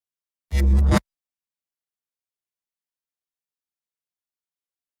Hi,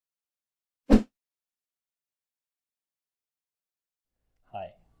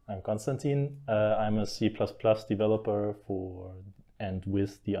 I'm Konstantin. I'm a C++ developer for and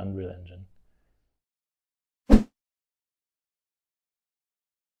with the Unreal Engine.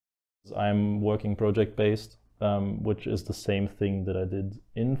 I'm working project-based, which is the same thing that I did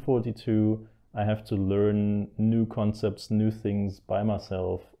in 42. I have to learn new concepts, new things by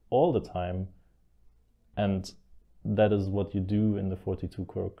myself all the time. And that is what you do in the 42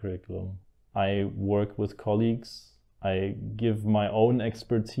 core curriculum. I work with colleagues. I give my own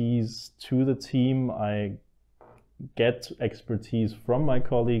expertise to the team. I get expertise from my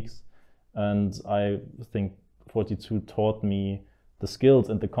colleagues. And I think 42 taught me the skills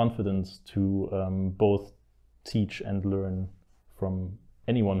and the confidence to both teach and learn from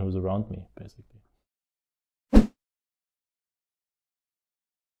anyone who's around me, basically.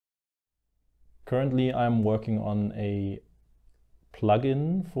 Currently, I'm working on a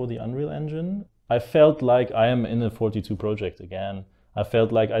plugin for the Unreal Engine. I felt like I am in a 42 project again. I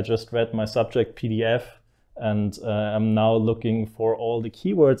felt like I just read my subject PDF and I'm now looking for all the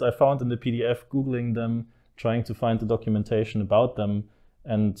keywords I found in the PDF, Googling them, trying to find the documentation about them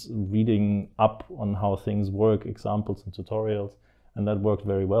and reading up on how things work, examples and tutorials. And that worked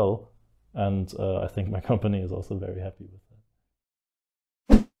very well. And I think my company is also very happy with that.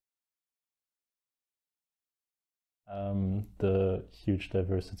 The huge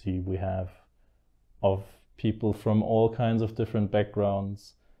diversity we have of people from all kinds of different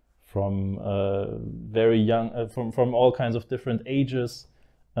backgrounds, from very young, from all kinds of different ages,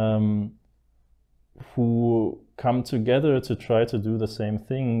 who come together to try to do the same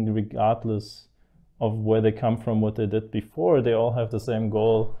thing, regardless of where they come from, what they did before. They all have the same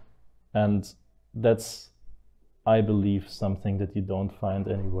goal, and that's, I believe, something that you don't find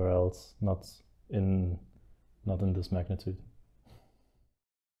anywhere else, not in this magnitude.